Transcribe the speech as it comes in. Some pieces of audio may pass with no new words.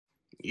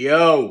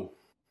Yo,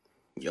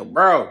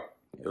 bro.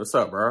 Hey, what's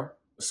up, bro?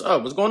 What's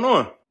up? What's going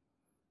on?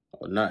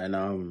 Oh,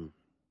 nothing.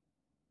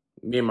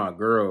 Me and my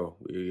girl,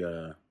 we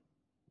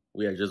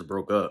had just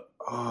broke up.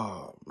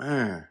 Oh,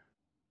 man.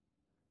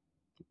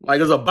 Like,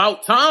 it's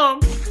about time.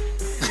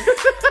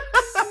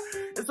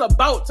 It's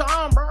about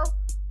time, bro.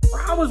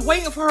 Bro, I was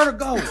waiting for her to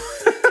go.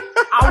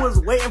 I was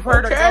waiting for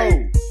her to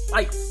go.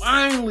 Like,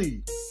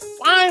 finally.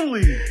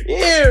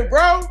 Yeah,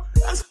 bro.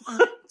 That's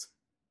what.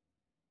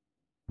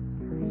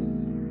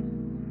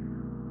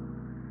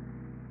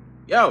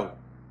 Yo,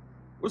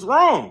 what's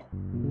wrong?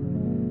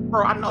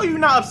 Bro, I know you're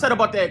not upset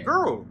about that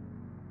girl.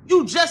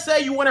 You just said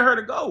you wanted her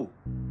to go.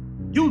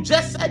 You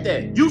just said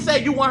that. You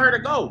said you want her to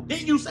go.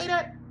 Didn't you say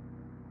that?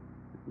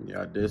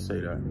 Yeah, I did say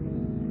that.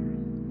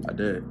 I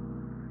did.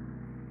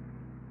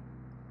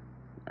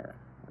 I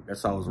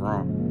guess I was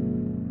wrong.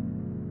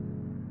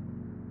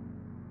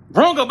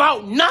 Wrong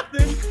about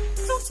nothing?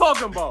 What you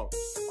talking about?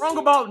 Wrong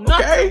about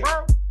nothing,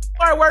 bro.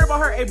 Why worried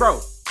about her? Hey,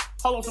 bro,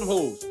 call up some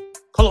hoes.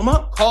 Call them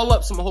up? Call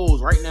up some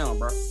hoes right now,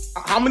 bro.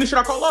 How many should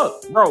I call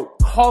up? Bro,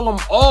 call them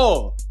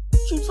all.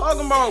 What you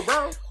talking about,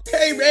 bro?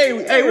 Hey,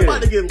 we're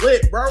about to get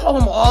lit, bro. Call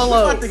them all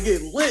up. We're about to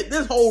get lit.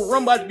 This whole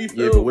room about to be filled,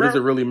 Yeah, but what bro. does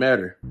it really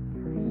matter?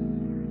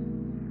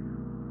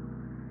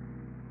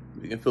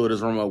 We can fill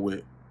this room up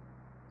with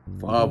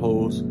 5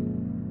 hoes,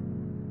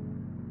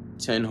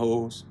 10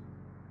 hoes,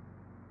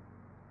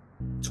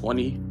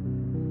 20.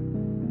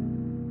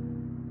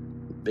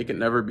 They can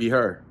never be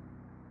her.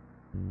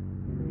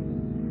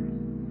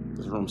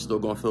 This room's still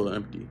gonna feel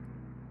empty.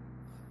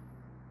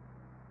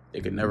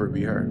 They could never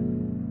be her.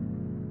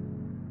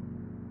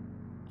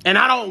 And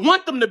I don't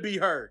want them to be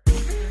her.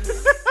 Get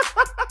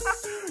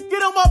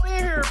them up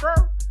in here, bro.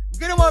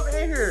 Get them up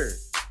in here.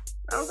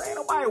 You know what I'm saying?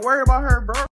 Nobody worry about her, bro.